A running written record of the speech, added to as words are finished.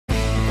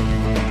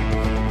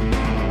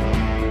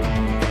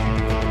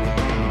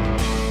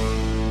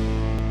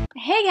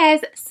Hey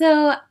guys,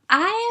 so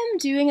I am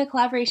doing a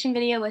collaboration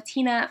video with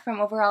Tina from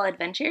Overall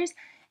Adventures,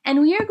 and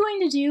we are going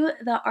to do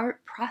the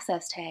art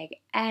process tag.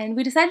 And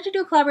we decided to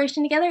do a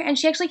collaboration together, and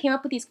she actually came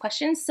up with these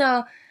questions,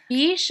 so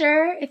be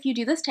sure, if you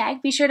do this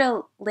tag, be sure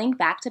to link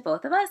back to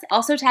both of us.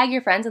 Also tag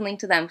your friends and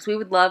link to them, because we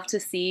would love to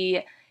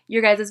see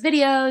your guys'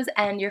 videos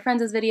and your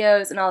friends'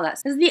 videos and all that.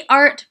 So this is the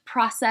art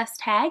process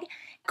tag.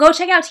 Go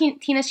check out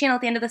Tina's channel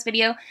at the end of this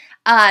video.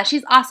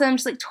 She's awesome.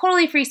 She's like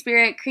totally free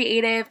spirit,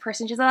 creative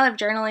person. She has a lot of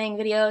journaling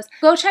videos.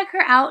 Go check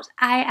her out.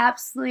 I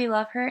absolutely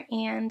love her,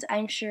 and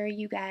I'm sure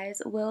you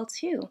guys will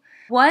too.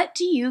 What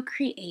do you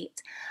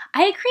create?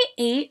 I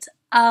create,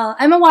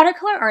 I'm a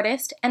watercolor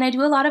artist, and I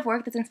do a lot of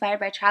work that's inspired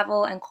by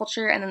travel and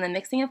culture and then the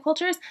mixing of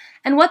cultures.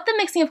 And what the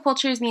mixing of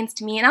cultures means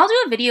to me, and I'll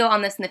do a video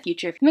on this in the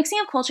future. Mixing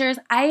of cultures,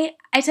 I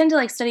tend to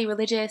like study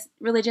religions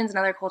and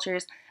other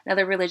cultures and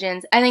other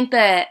religions. I think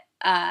that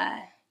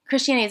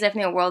Christianity is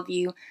definitely a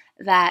worldview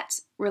that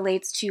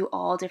relates to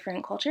all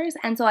different cultures,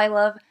 and so I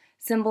love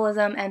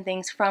symbolism and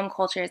things from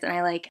cultures, and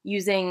I like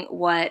using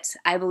what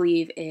I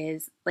believe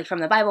is like from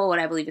the Bible, what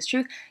I believe is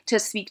truth, to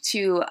speak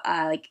to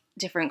like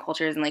different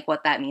cultures and like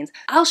what that means.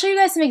 I'll show you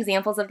guys some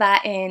examples of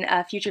that in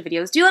future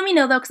videos. Do let me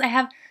know though, because I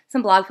have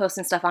some blog posts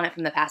and stuff on it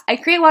from the past. I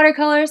create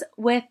watercolors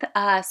with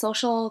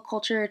social,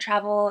 culture,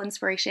 travel,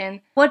 inspiration.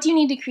 What do you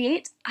need to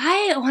create?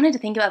 I wanted to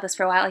think about this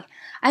for a while. Like,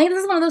 I think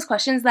this is one of those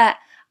questions that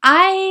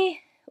I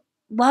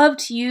love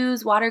to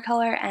use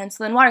watercolor, and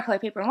so then watercolor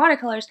paper and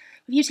watercolors.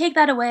 If you take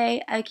that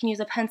away, I can use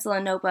a pencil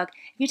and notebook.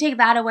 If you take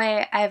that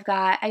away, I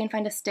can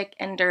find a stick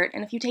and dirt.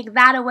 And if you take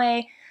that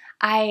away,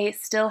 I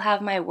still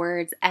have my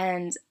words.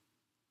 And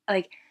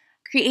like,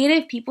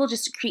 creative people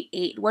just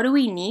create. What do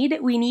we need?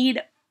 We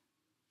need,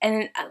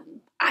 and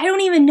I don't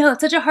even know.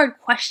 It's such a hard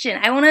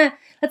question.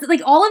 That's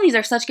like, all of these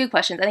are such good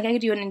questions. I think I could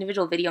do an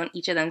individual video on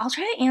each of them. I'll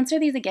try to answer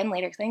these again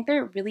later because I think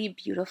they're really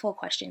beautiful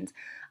questions.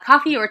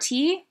 Coffee or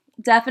tea?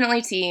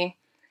 Definitely tea.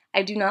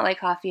 I do not like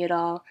coffee at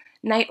all.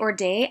 Night or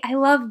day? I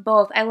love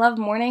both. I love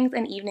mornings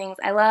and evenings.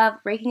 I love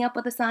waking up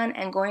with the sun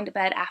and going to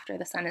bed after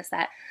the sun is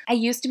set. I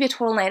used to be a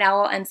total night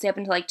owl and stay up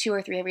until like 2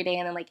 or 3 every day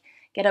and then like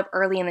get up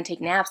early and then take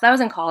naps. That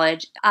was in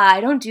college.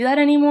 I don't do that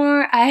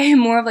anymore. I'm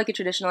more of like a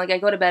traditional, like I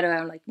go to bed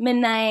around like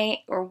midnight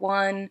or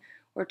 1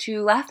 or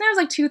 2. Last night was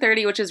like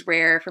 2:30, which is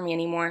rare for me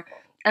anymore.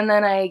 And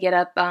then I get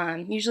up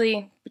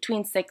usually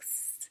between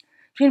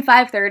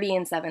 5:30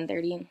 and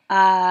 7:30.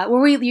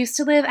 Where we used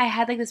to live, I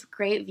had like this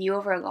great view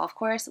over a golf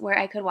course where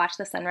I could watch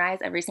the sunrise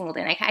every single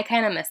day, and I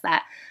kind of miss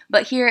that.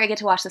 But here I get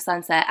to watch the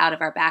sunset out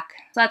of our back,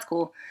 so that's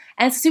cool.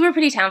 And it's a super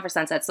pretty town for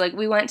sunsets. So like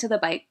we went for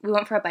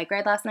a bike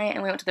ride last night,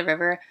 and we went to the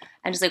river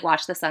and just like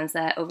watched the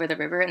sunset over the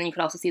river, and then you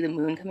could also see the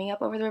moon coming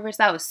up over the river,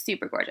 so that was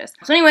super gorgeous.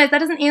 So anyways, that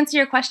doesn't answer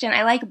your question.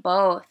 I like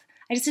both.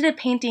 I just did a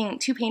painting,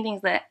 2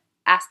 paintings that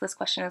ask this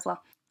question as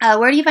well.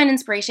 Where do you find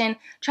inspiration?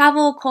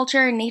 Travel,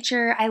 culture,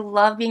 nature. I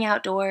love being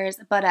outdoors,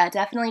 but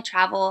definitely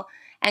travel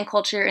and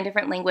culture in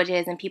different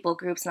languages and people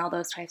groups and all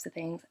those types of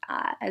things,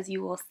 as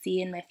you will see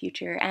in my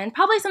future and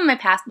probably some of my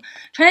past. I'm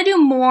trying to do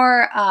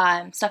more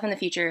stuff in the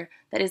future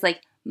that is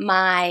like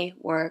my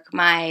work,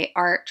 my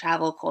art,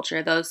 travel,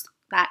 culture,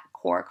 that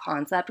core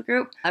concept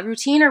group.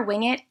 Routine or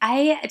wing it?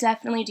 I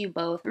definitely do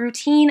both.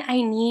 Routine,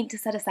 I need to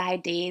set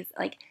aside days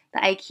like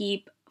that I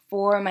keep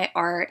for my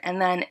art,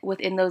 and then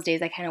within those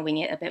days I kind of wing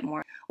it a bit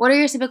more. What are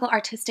your typical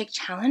artistic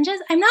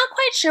challenges? I'm not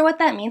quite sure what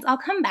that means. I'll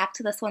come back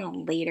to this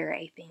one later,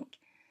 I think.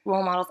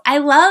 Role models. I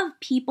love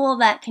people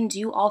that can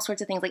do all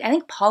sorts of things. Like, I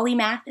think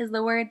polymath is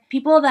the word.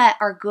 People that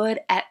are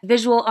good at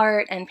visual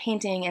art and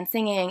painting and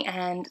singing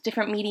and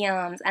different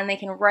mediums, and they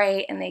can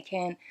write and they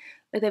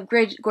have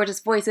great,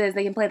 gorgeous voices,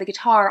 they can play the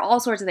guitar, all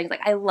sorts of things.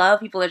 Like, I love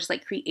people that are just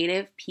like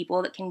creative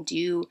people that can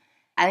do.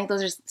 I think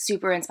those are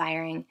super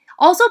inspiring.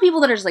 Also,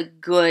 people that are just like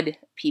good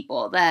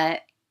people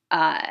that,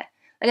 like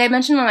I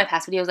mentioned in one of my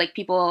past videos, like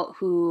people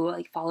who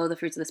like follow the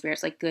fruits of the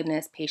spirits, like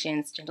goodness,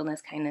 patience,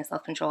 gentleness, kindness,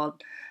 self-control.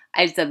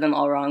 I said them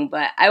all wrong,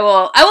 but I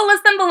will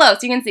list them below so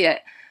you can see it.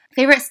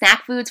 Favorite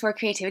snack foods for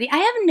creativity? I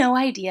have no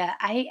idea.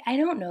 I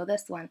don't know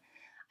this one.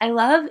 I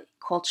love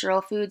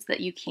cultural foods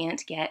that you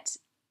can't get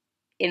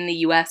in the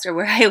US or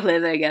where I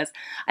live, I guess.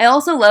 I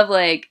also love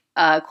like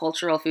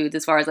cultural foods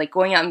as far as like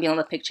going out and being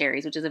able to pick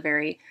cherries, which is a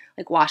very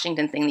like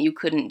Washington thing that you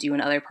couldn't do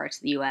in other parts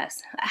of the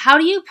US. How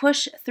do you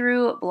push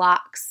through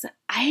blocks?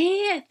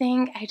 I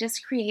think I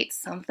just create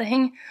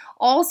something.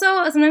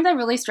 Also, sometimes I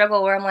really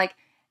struggle where I'm like,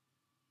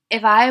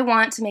 if I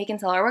want to make and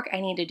sell artwork,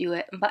 I need to do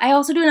it. But I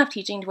also do enough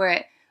teaching to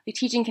where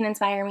teaching can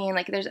inspire me, and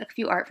like there's a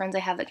few art friends I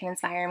have that can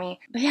inspire me.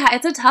 But yeah,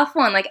 it's a tough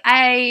one. Like,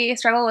 I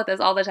struggle with this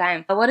all the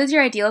time. But what is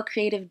your ideal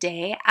creative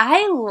day?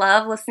 I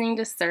love listening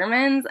to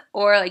sermons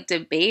or like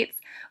debates,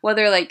 or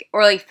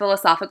like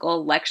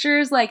philosophical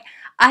lectures. Like,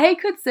 I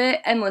could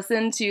sit and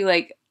listen to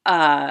like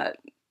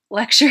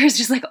lectures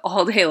just like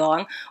all day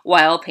long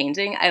while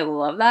painting. I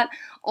love that.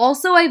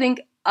 Also, I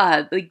think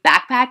like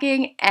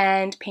backpacking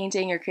and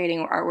painting or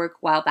creating artwork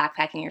while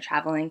backpacking or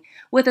traveling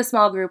with a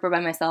small group or by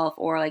myself,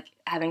 or like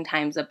having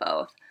times of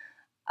both.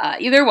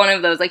 Either one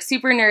of those, like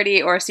super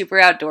nerdy or super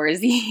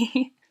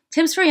outdoorsy.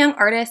 Tips for young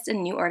artists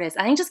and new artists.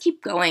 I think just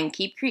keep going,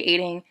 keep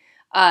creating.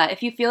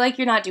 If you feel like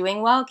you're not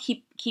doing well,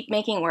 keep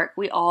making work.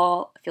 We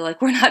all feel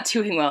like we're not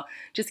doing well.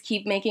 Just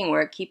keep making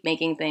work, keep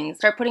making things.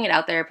 Start putting it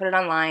out there, put it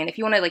online. If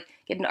you want to like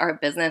get into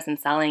art business and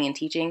selling and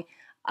teaching,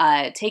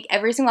 take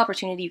every single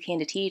opportunity you can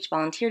to teach,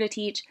 volunteer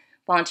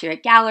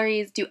at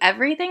galleries, do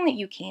everything that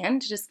you can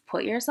to just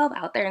put yourself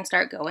out there and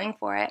start going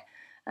for it.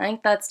 I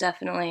think that's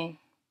definitely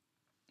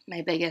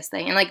my biggest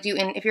thing. And like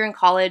if you're in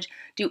college,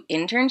 do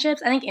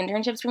internships. I think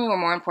internships for me were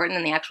more important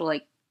than the actual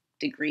like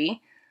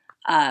degree.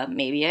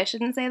 Maybe I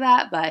shouldn't say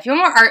that, but if you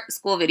want more art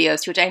school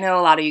videos, which I know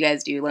a lot of you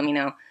guys do, let me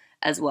know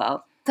as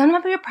well. Sum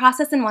up your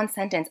process in one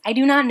sentence. I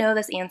do not know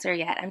this answer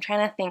yet. I'm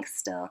trying to think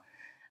still.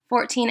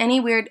 14, any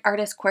weird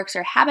artist quirks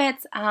or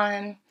habits?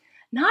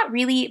 Not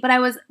really, but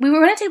we were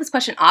going to take this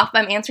question off, but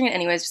I'm answering it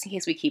anyways just in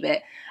case we keep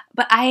it.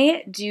 But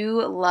I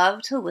do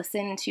love to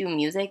listen to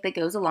music that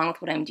goes along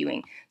with what I'm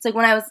doing. So like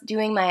when I was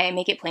doing my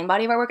Make It Plain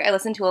body of artwork, I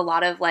listened to a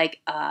lot of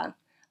like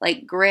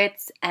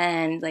grits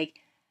and like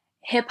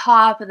hip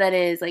hop that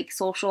is like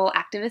social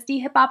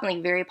activisty hip hop and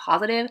like very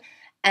positive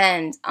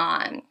and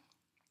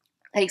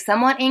like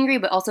somewhat angry,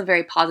 but also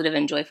very positive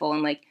and joyful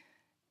and like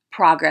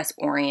progress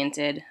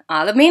oriented.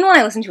 The main one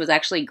I listened to was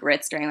actually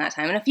Grits during that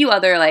time, and a few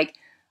other like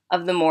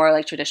of the more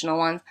like traditional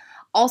ones.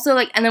 Also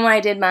like, and then when I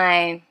did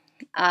my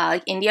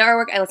like India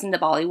artwork, I listened to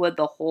Bollywood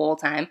the whole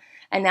time,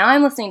 and now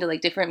I'm listening to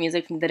like different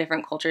music from the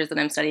different cultures that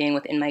I'm studying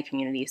within my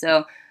community.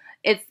 So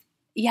it's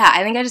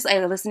I think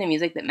I listen to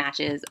music that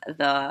matches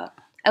the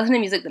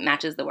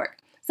work.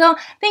 So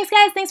thanks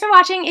guys, thanks for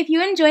watching. If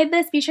you enjoyed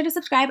this, be sure to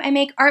subscribe. I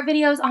make art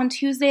videos on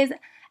Tuesdays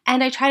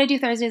and I try to do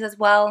Thursdays as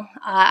well.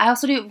 I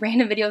also do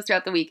random videos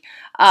throughout the week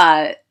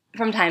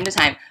from time to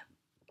time.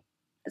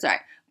 Sorry.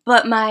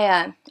 But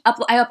I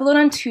upload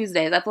on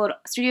Tuesdays. I upload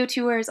studio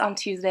tours on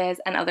Tuesdays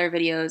and other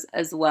videos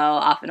as well,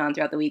 off and on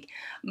throughout the week.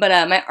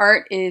 But my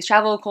art is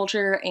travel,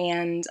 culture,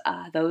 and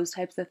those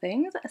types of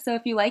things. So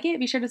if you like it,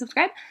 be sure to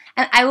subscribe.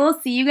 And I will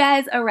see you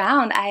guys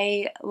around.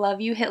 I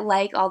love you. Hit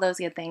like, all those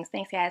good things.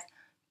 Thanks, guys.